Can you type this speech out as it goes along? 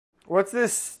What's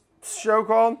this show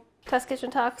called? Test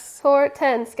Kitchen Talks.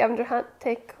 4:10. Scavenger Hunt.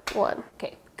 Take 1.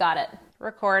 Okay, got it.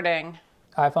 Recording.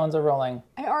 iPhones are rolling.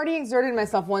 I already exerted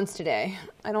myself once today.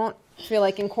 I don't feel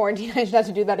like in quarantine I should have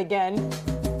to do that again.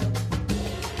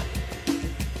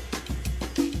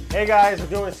 Hey guys, we're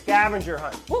doing a scavenger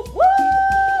hunt. Woo,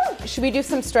 woo! Should we do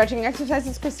some stretching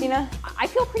exercises, Christina? I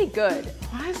feel pretty good.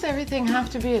 Why does everything have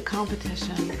to be a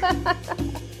competition?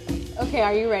 Okay,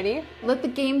 are you ready? Let the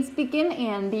games begin,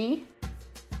 Andy.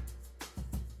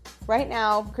 Right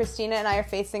now, Christina and I are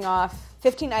facing off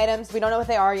 15 items. We don't know what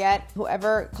they are yet.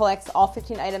 Whoever collects all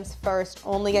 15 items first,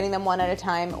 only getting them one at a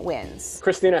time, wins.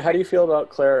 Christina, how do you feel about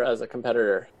Claire as a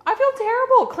competitor? I feel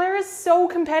terrible. Claire is so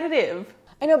competitive.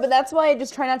 I know, but that's why I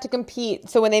just try not to compete.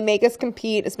 So when they make us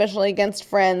compete, especially against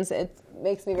friends, it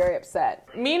makes me very upset.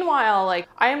 Meanwhile, like,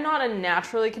 I am not a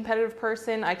naturally competitive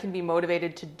person. I can be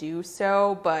motivated to do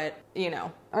so, but, you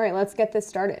know. All right, let's get this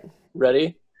started.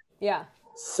 Ready? Yeah.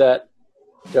 Set,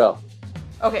 go.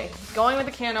 Okay, going with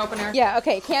the can opener. Yeah,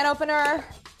 okay, can opener.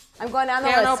 I'm going down the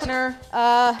Can list. opener.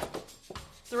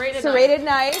 Serrated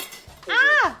knife.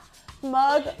 Ah!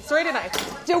 Mug. Serrated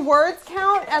knife. Do words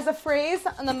count as a phrase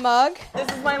on the mug? This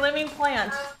is my living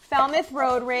plant. Falmouth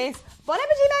Road Race. Bon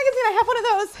Appetit magazine, I have one of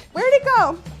those. Where'd it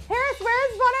go? Harris,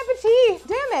 where's Bon Appetit?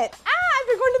 Damn it. Ah, I've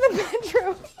been going to the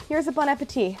bedroom. Here's a Bon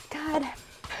Appetit. God.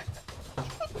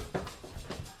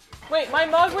 Wait, my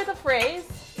mug with a phrase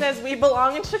says we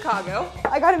belong in Chicago.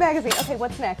 I got a magazine. Okay,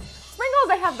 what's next? Sprinkles,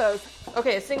 I have those.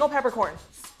 Okay, a single peppercorn.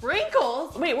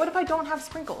 Sprinkles? Wait, what if I don't have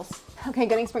sprinkles? Okay,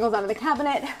 getting sprinkles out of the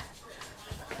cabinet.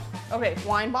 Okay,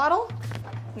 wine bottle?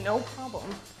 No problem.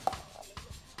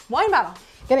 Wine bottle.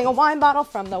 Getting a wine bottle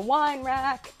from the wine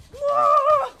rack.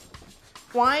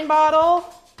 Wine bottle.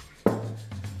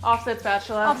 Offset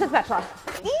spatula. Offset spatula.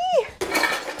 Eee!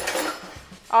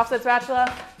 Offset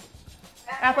spatula.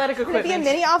 Athletic Could it equipment. be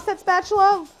a mini offset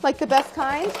spatula? Like the best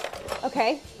kind?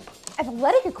 Okay.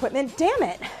 Athletic equipment, damn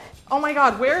it. Oh my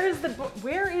god, where is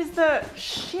the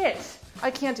shit?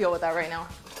 I can't deal with that right now.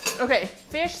 Okay,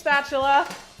 fish spatula.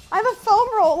 I have a foam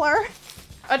roller.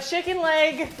 A chicken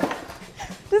leg.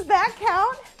 Does that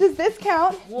count? Does this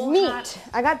count? Wool Meat. hat.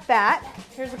 I got that.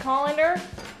 Here's a colander.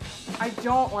 I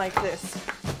don't like this.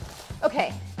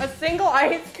 Okay. A single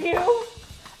ice cube.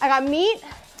 I got meat,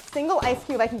 single ice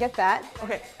cube. I can get that.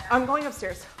 Okay, I'm going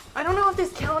upstairs. I don't know if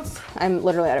this counts. I'm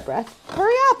literally out of breath.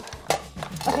 Hurry up.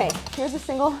 Okay, here's a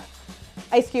single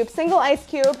ice cube. Single ice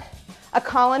cube. A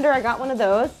colander. I got one of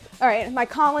those. All right, my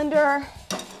colander.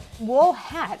 Wool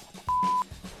hat.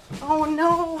 Oh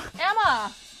no.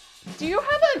 Emma, do you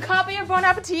have a copy of Bon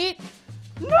Appetit?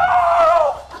 No!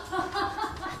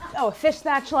 Oh, a fish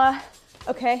spatula.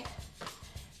 Okay.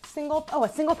 A single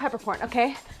peppercorn.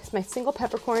 Okay. It's my single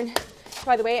peppercorn.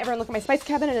 By the way, everyone look at my spice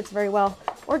cabinet. It's very well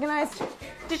organized.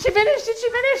 Did she finish? Did she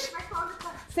finish?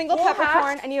 Single Wool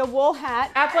peppercorn. hat. I need a wool hat.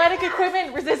 Athletic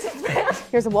equipment, resistance band.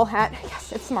 Here's a wool hat.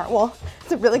 Yes, it's smart wool.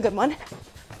 It's a really good one.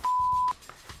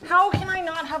 How can I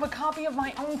not have a copy of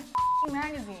my own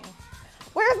magazine?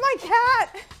 Where's my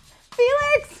cat?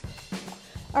 Felix!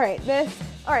 All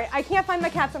right, I can't find my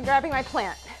cat, so I'm grabbing my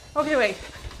plant. Okay, wait.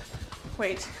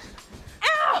 Wait.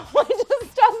 Ow! I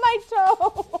just stubbed my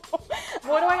toe.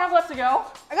 What do I have left to go?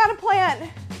 I got a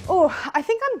plant. Oh, I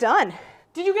think I'm done.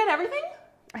 Did you get everything?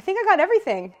 I think I got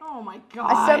everything. Oh my god.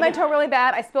 I stubbed my toe really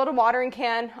bad. I spilled a watering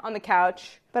can on the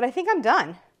couch, but I think I'm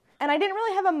done. And I didn't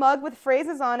really have a mug with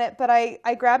phrases on it, but I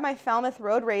grabbed my Falmouth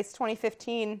Road Race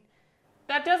 2015.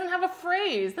 That doesn't have a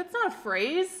phrase. That's not a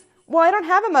phrase. Well, I don't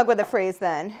have a mug with a phrase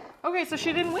then. Okay, so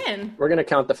she didn't win. We're going to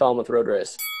count the Falmouth Road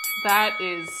Race. That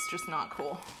is just not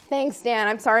cool. Thanks, Dan.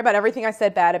 I'm sorry about everything I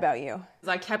said bad about you.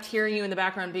 I kept hearing you in the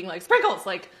background being like, sprinkles,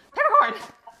 like, peppercorn.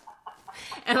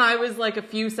 And I was like a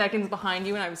few seconds behind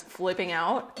you and I was flipping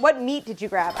out. What meat did you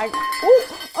grab?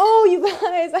 Oh, you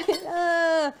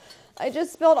guys, I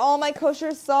just spilled all my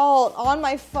kosher salt on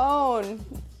my phone.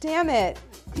 Damn it.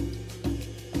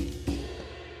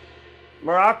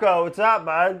 Morocco, what's up,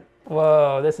 bud?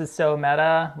 Whoa, this is so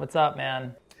meta. What's up,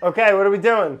 man? Okay, what are we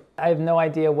doing? I have no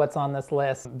idea what's on this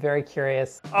list. I'm very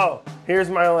curious. Oh, here's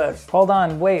my list. Hold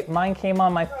on, wait, mine came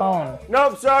on my phone.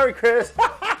 Nope, sorry, Chris.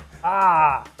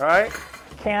 Ah, All right.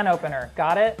 can opener,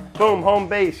 got it? Boom, home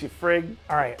base, you frig.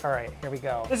 All right, here we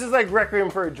go. This is like Requiem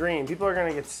for a Dream. People are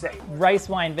gonna get sick. Rice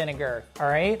wine vinegar, all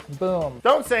right? Boom.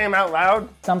 Don't say them out loud.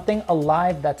 Something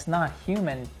alive that's not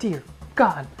human. Dear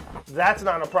God. That's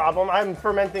not a problem. I'm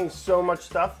fermenting so much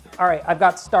stuff. All right, I've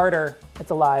got starter.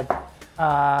 It's alive.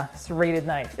 Serrated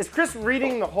knife. Is Chris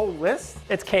reading the whole list?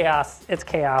 It's chaos. It's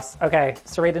chaos. Okay,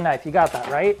 serrated knife. You got that,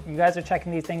 right? You guys are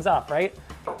checking these things off, right?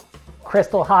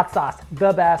 Crystal hot sauce,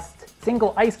 the best.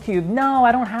 Single ice cube. No,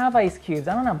 I don't have ice cubes.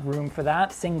 I don't have room for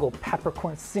that. Single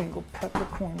peppercorn, single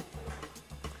peppercorn.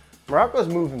 Morocco's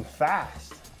moving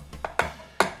fast.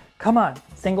 Come on,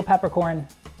 single peppercorn.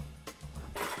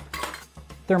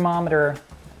 Thermometer,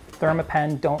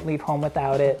 thermopen, don't leave home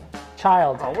without it.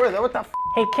 Child. Oh, what the f?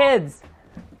 Hey, kids.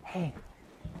 Hey,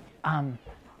 child.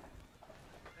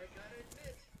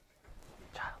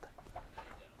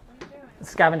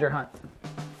 Scavenger hunt.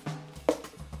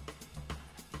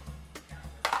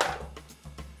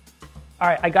 All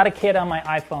right, I got a kid on my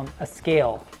iPhone, a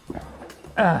scale.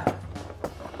 The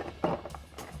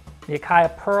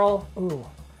Akaya Pearl, ooh,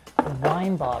 a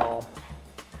wine bottle.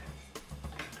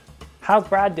 How's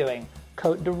Brad doing?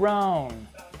 Cote de Rhone,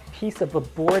 piece of a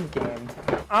board game.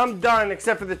 I'm done,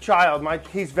 except for the child.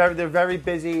 They're very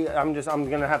busy. I'm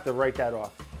gonna have to write that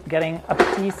off. Getting a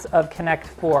piece of Connect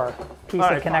 4. Piece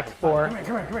of Connect 4.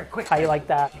 Come here, quick. How you like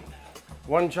that?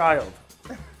 One child.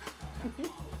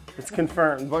 It's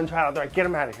confirmed. One child. All right, get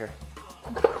him out of here.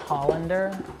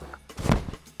 Colander.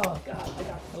 Oh God,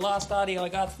 I lost audio. I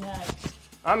got snacks.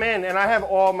 I'm in, and I have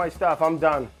all my stuff. I'm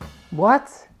done.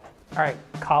 What? All right,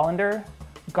 colander,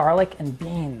 garlic and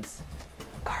beans.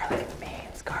 Garlic and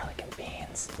beans, garlic and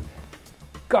beans.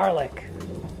 Garlic,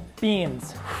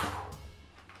 beans.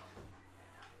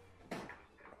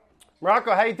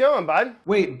 Morocco, how you doing, bud?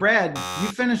 Wait, Brad, you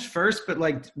finished first, but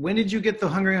like, when did you get the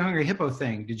Hungry Hippo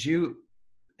thing? Did you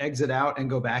exit out and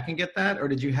go back and get that? Or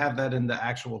did you have that in the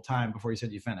actual time before you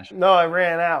said you finished? No, I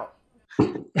ran out.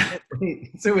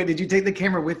 So wait, did you take the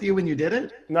camera with you when you did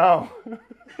it? No.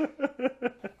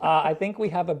 I think we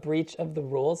have a breach of the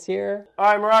rules here. All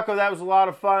right, Morocco, that was a lot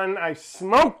of fun. I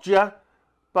smoked you,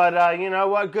 but you know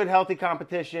what? Good, healthy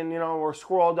competition. You know, we're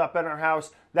scrolled up in our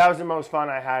house. That was the most fun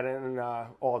I had in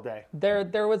all day.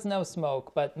 There was no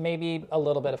smoke, but maybe a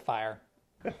little bit of fire.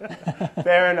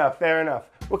 Fair enough, fair enough.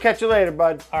 We'll catch you later,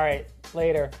 bud. All right,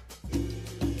 later.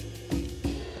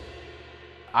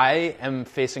 I am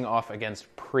facing off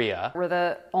against Priya. We're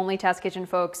the only test kitchen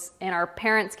folks in our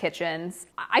parents' kitchens.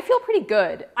 I feel pretty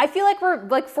good. I feel like we're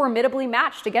like formidably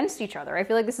matched against each other. I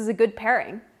feel like this is a good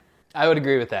pairing. I would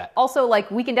agree with that. Also,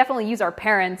 like, we can definitely use our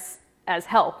parents as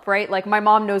help, right? Like, my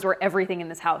mom knows where everything in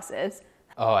this house is.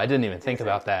 Oh, I didn't even think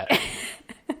about that.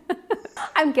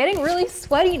 I'm getting really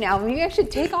sweaty now. Maybe I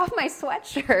should take off my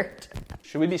sweatshirt.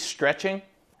 Should we be stretching?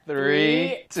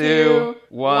 3, 2,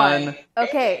 1.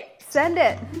 Okay, send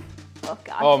it. Oh,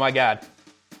 God. Oh my God.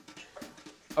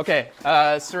 Okay,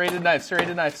 serrated knife,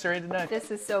 serrated knife, serrated knife.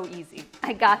 This is so easy.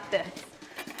 I got this.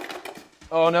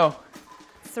 Oh no.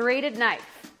 Serrated knife.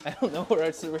 I don't know where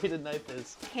our serrated knife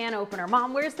is. Can opener.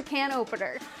 Mom, where's the can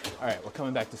opener? All right, we're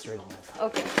coming back to serrated knife.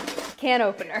 Okay, can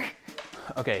opener.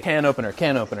 Okay, can opener,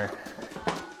 can opener.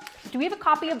 Do we have a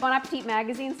copy of Bon Appetit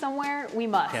magazine somewhere? We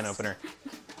must. Can opener.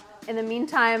 In the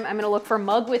meantime, I'm gonna look for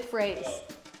mug with phrase.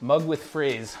 Mug with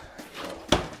phrase.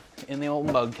 In the old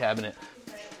mug cabinet.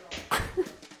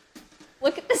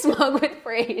 Look at this mug with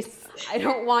phrase. I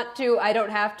don't want to, I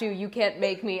don't have to, you can't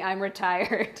make me, I'm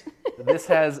retired. This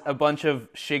has a bunch of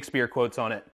Shakespeare quotes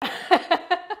on it.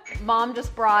 Mom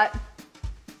just brought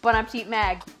Bon Appetit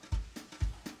mag.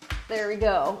 There we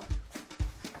go.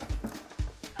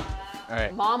 All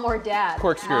right. Mom or dad?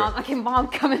 Corkscrew. Mom, okay, Mom,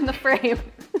 come in the frame.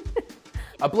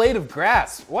 A blade of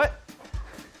grass. What?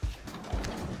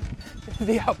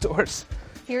 The outdoors.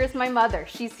 Here's my mother.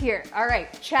 She's here. All right,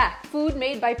 check. Food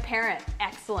made by parent.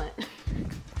 Excellent.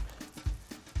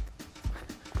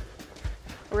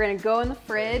 We're gonna go in the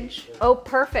fridge. Oh,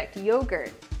 perfect.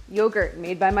 Yogurt. Yogurt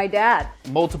made by my dad.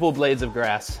 Multiple blades of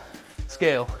grass.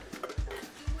 Scale.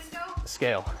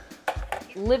 Scale.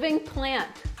 Living plant.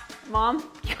 Mom,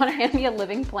 you wanna hand me a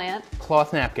living plant?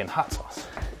 Cloth napkin. Hot sauce.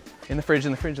 In the fridge,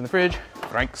 in the fridge, in the fridge.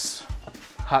 Frank's.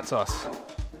 Hot sauce.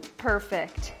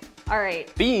 Perfect. All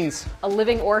right. Beans. A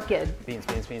living orchid. Beans,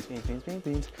 beans, beans, beans, beans, beans,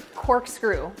 beans.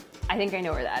 Corkscrew. I think I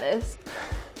know where that is.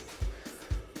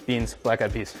 Beans,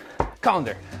 black-eyed peas.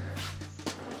 Colander.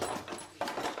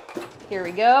 Here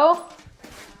we go.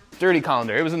 Dirty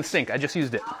colander. It was in the sink. I just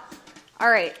used it. All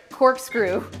right,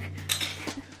 corkscrew.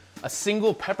 A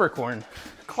single peppercorn.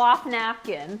 Cloth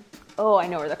napkin. Oh, I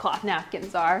know where the cloth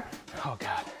napkins are. Oh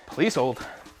God. Please hold.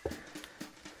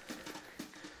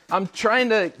 I'm trying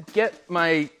to get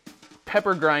my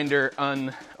pepper grinder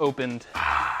unopened.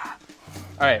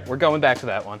 All right, we're going back to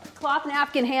that one. Cloth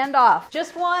napkin handoff.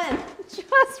 Just one.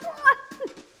 Just one.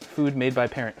 Food made by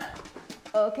parent.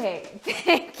 Okay,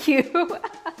 thank you.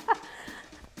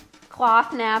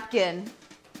 Cloth napkin.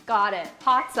 Got it.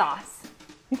 Hot sauce.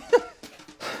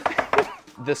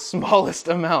 The smallest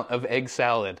amount of egg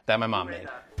salad that my mom made.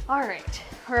 All right,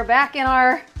 we're back in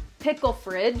our pickle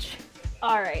fridge.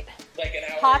 All right, like an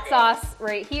hour Hot ago. sauce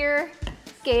right here.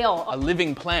 Scale. A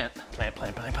living plant. Plant.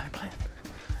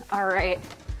 All right.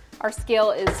 Our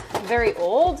scale is very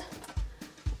old.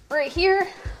 Right here.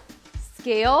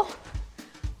 Scale.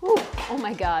 Ooh, oh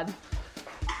my God.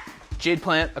 Jade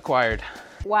plant acquired.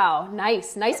 Wow,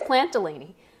 nice. Nice plant,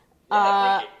 Delany.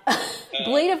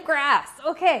 Blade of grass.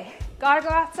 Okay, gotta go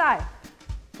outside.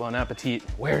 Bon appetit.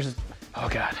 Where's... Oh,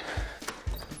 God.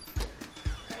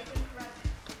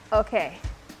 Okay.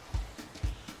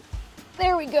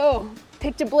 There we go.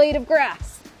 Picked a blade of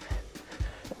grass.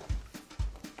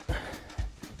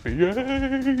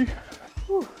 Yay!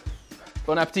 Whew.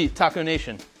 Bon appetit, Taco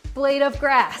Nation. Blade of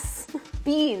grass.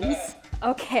 Beans.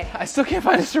 Okay. I still can't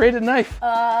find a serrated knife.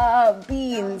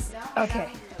 Beans.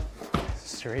 Okay.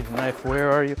 Serrated knife,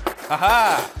 where are you?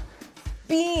 Aha!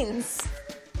 Beans.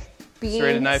 Beans.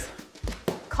 Serrated knife.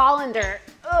 Colander.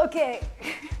 Okay.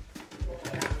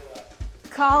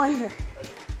 Colander.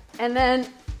 And then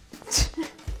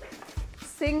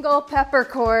single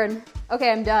peppercorn.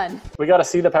 Okay, I'm done. We gotta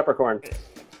see the peppercorn.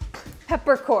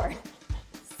 Peppercorn.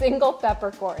 Single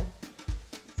peppercorn.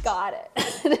 Got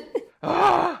it.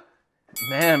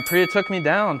 Man, Priya took me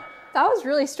down. That was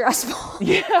really stressful.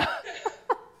 Yeah.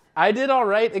 I did all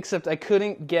right, except I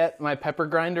couldn't get my pepper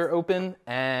grinder open,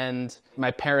 and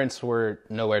my parents were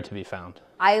nowhere to be found.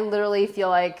 I literally feel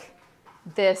like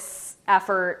this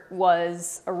effort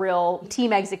was a real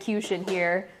team execution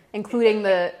here, including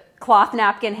the cloth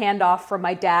napkin handoff from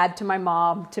my dad to my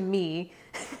mom to me.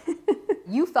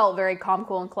 You felt very calm,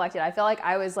 cool, and collected. I felt like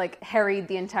I was like harried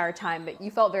the entire time, but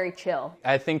you felt very chill.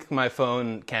 I think my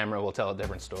phone camera will tell a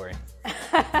different story.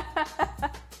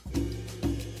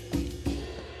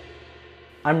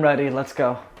 I'm ready. Let's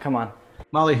go. Come on.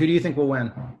 Molly, who do you think will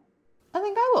win? I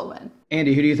think I will win.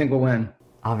 Andy, who do you think will win?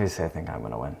 Obviously, I think I'm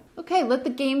gonna win. Okay, let the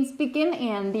games begin,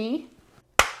 Andy.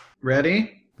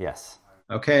 Ready? Yes.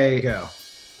 Okay, go.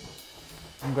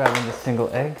 I'm grabbing the single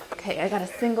egg. Okay, I got a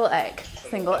single egg.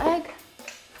 Single egg.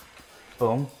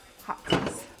 Boom. Hot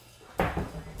sauce.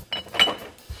 Hot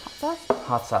sauce.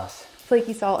 Hot sauce.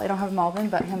 Flaky salt. I don't have Malvern,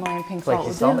 but Himalayan pink salt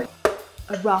Flaky will do. salt.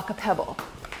 A rock, a pebble.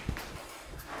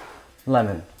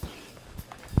 Lemon.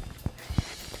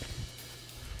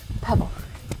 Pebble.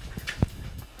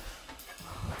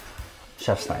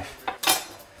 Chef's knife.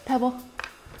 Pebble.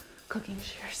 Cooking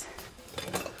shears.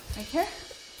 Right here.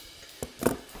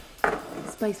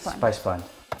 Spice bun. Spice bun.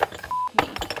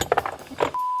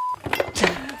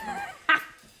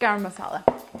 Garam masala.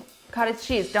 Cottage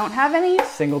cheese. Don't have any.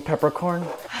 Single peppercorn.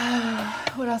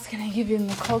 What else can I give you in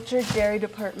the culture dairy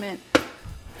department?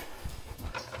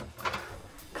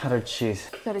 Cottage cheese.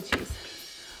 Cottage cheese.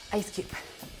 Ice cube.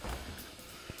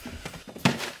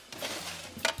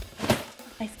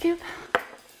 Ice cube.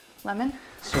 Lemon.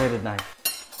 Serrated knife.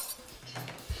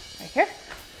 Right here.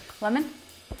 Lemon.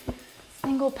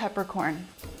 Single peppercorn.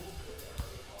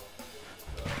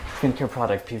 Skincare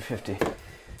product P50.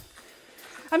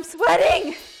 I'm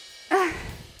sweating!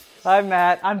 Hi,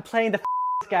 Matt. I'm playing the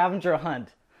scavenger hunt.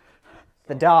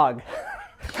 The dog.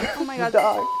 Oh my god.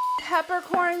 Dog.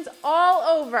 Peppercorns all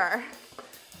over.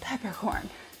 Peppercorn.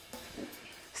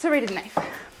 Serrated knife.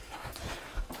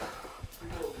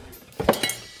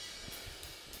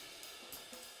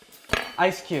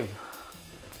 Ice cube.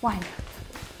 Wine.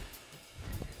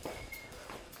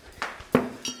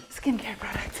 Skincare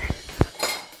products.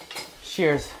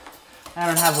 Shears. I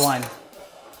don't have wine.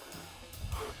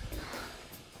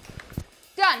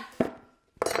 Done.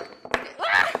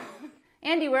 Ah!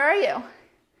 Andy, where are you?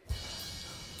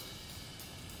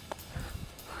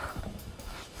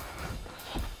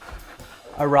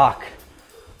 A rock.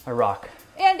 A rock.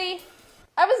 Andy,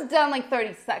 I was done like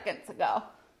 30 seconds ago.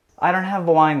 I don't have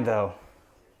wine, though.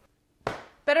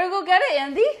 Better go get it,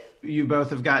 Andy. You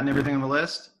both have gotten everything on the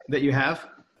list that you have?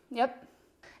 Yep.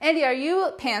 Andy, are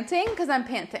you panting? Because I'm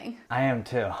panting. I am,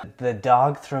 too. The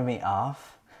dog threw me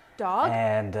off. Dog?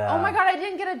 And, oh my god, I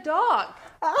didn't get a dog.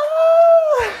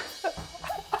 Ah!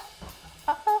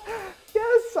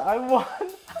 Yes, I won.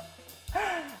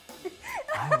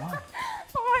 I won.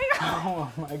 Oh my god.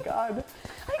 Oh my god.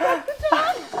 I got the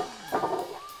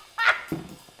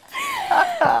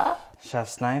dog.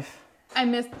 Chef's knife. I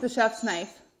missed the chef's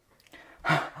knife.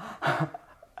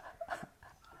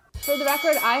 For the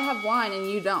record, I have wine and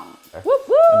you don't. Whoop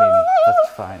whoop! Maybe.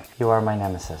 That's fine. You are my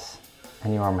nemesis.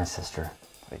 And you are my sister.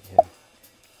 Thank you.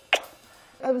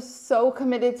 I was so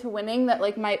committed to winning that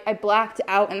like I blacked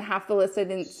out and half the list I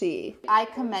didn't see. I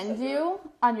commend you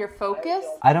on your focus.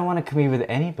 I don't want to compete with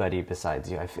anybody besides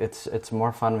you. It's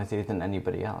more fun with you than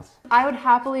anybody else. I would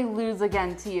happily lose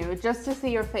again to you just to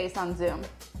see your face on Zoom.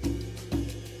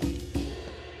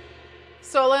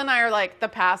 Sohla and I are like the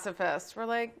pacifists. We're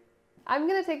like, I'm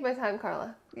gonna take my time,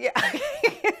 Carla. yeah.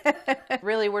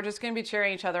 Really, we're just going to be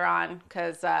cheering each other on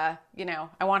because, you know,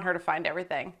 I want her to find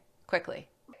everything quickly.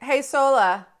 Hey,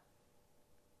 Sohla.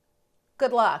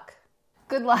 Good luck.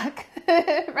 Good luck.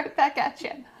 Right back at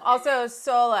you. Also,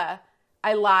 Sohla,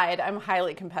 I lied. I'm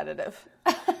highly competitive.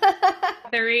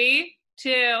 3,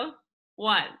 2,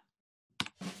 1.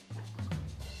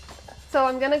 So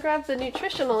I'm gonna grab the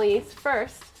nutritional yeast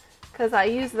first because I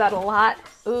use that a lot.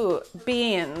 Ooh,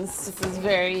 beans. This is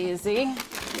very easy.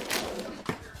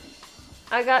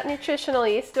 I got nutritional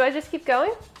yeast. Do I just keep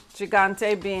going?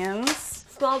 Gigante beans.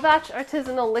 Small batch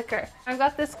artisanal liquor. I've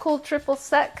got this cool triple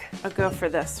sec. I'll go for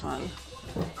this one.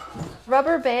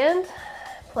 Rubber band,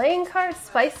 playing card,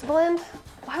 spice blend.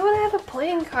 Why would I have a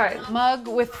playing card? Mug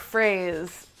with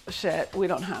phrase. Shit, we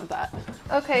don't have that.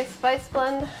 Okay, spice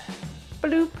blend.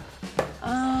 Bloop.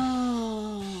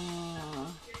 Oh,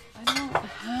 I don't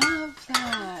have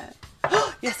that.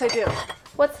 Yes, I do.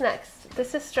 What's next?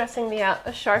 This is stressing me out. A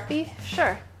Sharpie?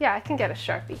 Sure. Yeah, I can get a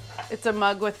Sharpie. It's a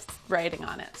mug with writing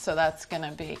on it, so that's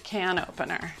gonna be can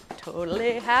opener.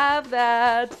 Totally have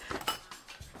that.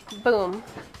 Boom.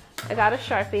 I got a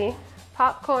Sharpie.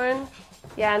 Popcorn.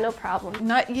 Yeah, no problem.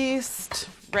 Nut yeast,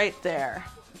 right there.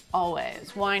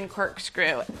 Always. Wine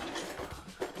corkscrew.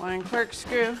 Wine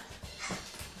corkscrew.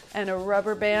 And a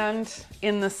rubber band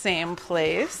in the same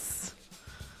place.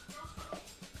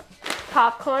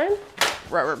 Popcorn.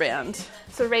 Rubber band.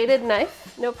 Serrated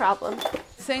knife. No problem.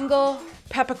 Single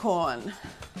peppercorn.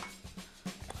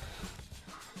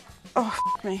 Oh,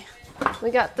 f me.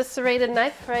 We got the serrated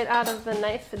knife right out of the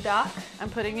knife dock. I'm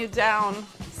putting you down.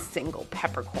 Single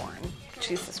peppercorn.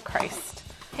 Jesus Christ.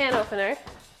 Can opener.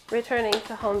 Returning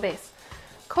to home base.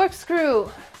 Corkscrew.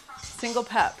 Single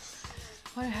pep.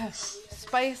 What do I have?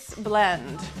 Spice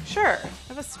blend. Sure, I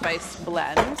have a spice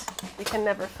blend. You can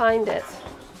never find it.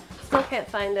 Still can't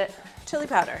find it. Chili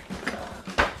powder.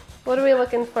 What are we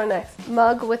looking for next?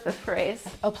 Mug with a phrase.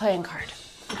 A playing card.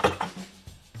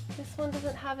 This one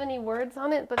doesn't have any words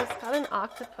on it, but it's got an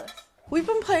octopus. We've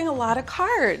been playing a lot of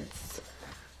cards,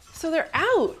 so they're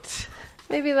out.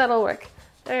 Maybe that'll work.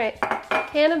 All right,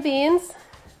 can of beans.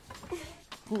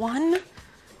 One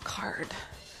card.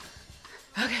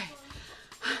 Okay.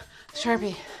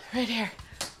 Sharpie, right here.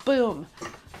 Boom.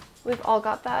 We've all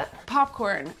got that.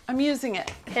 Popcorn. I'm using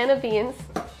it. Can of beans.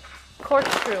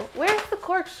 Corkscrew. Where's the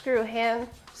corkscrew, Han?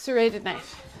 Serrated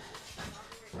knife.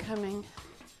 Coming.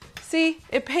 See,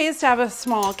 it pays to have a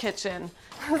small kitchen.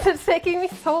 It's taking me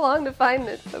so long to find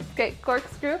this. Okay,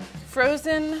 corkscrew.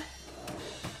 Frozen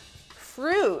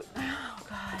fruit. Oh,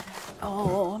 God.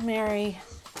 Oh, Mary.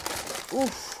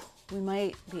 Oof. We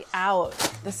might be out.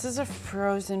 This is a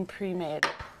frozen pre-made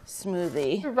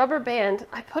smoothie. A rubber band.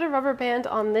 I put a rubber band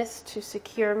on this to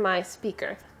secure my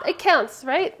speaker. It counts,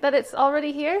 right? That it's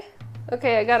already here?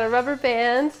 Okay, I got a rubber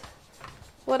band.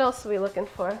 What else are we looking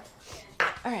for?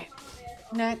 All right.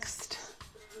 Next.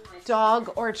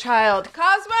 Dog or child.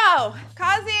 Cosmo!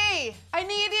 Kazi! I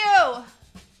need you!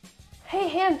 Hey,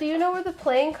 Han, do you know where the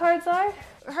playing cards are?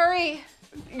 Hurry.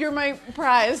 You're my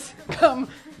prize. Come.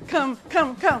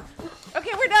 Okay,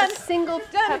 we're done. A single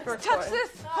Done. peppercorn. Touch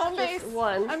this. Home base. Just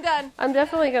one. I'm done. I'm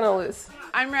definitely gonna lose.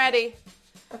 I'm ready.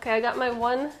 Okay, I got my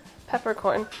one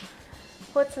peppercorn.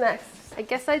 What's next? I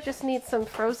guess I just need some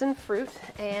frozen fruit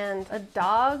and a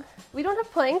dog. We don't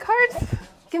have playing cards?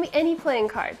 Give me any playing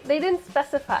card. They didn't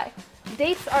specify.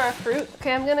 Dates are a fruit.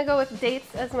 Okay, I'm gonna go with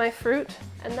dates as my fruit.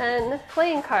 And then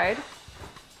playing card.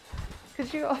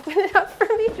 Could you open it up for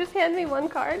me? Just hand me one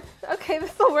card. Okay,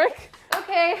 this will work.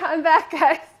 Okay, I'm back,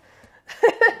 guys.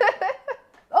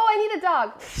 Oh, I need a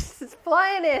dog. It's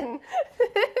flying in.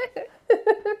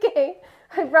 Okay,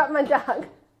 I brought my dog.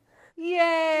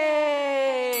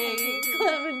 Yay!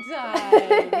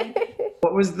 Clementine!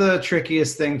 What was the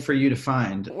trickiest thing for you to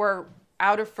find? We're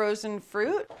out of frozen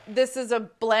fruit. This is a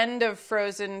blend of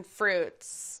frozen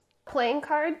fruits. Playing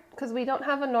card, because we don't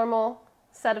have a normal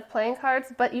set of playing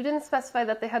cards, but you didn't specify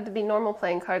that they had to be normal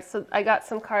playing cards, so I got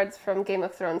some cards from Game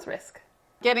of Thrones Risk.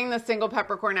 Getting the single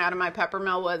peppercorn out of my pepper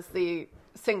mill was the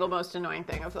single most annoying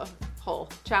thing of the whole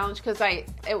challenge because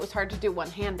it was hard to do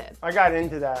one-handed. I got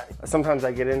into that. Sometimes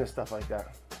I get into stuff like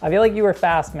that. I feel like you were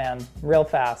fast, man. Real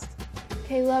fast.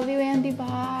 Okay, love you, Andy.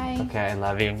 Bye. Okay, I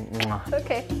love you.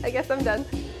 Okay, I guess I'm done.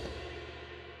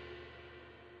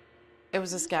 It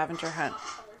was a scavenger hunt.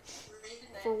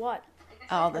 For what?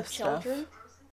 All this stuff. Children?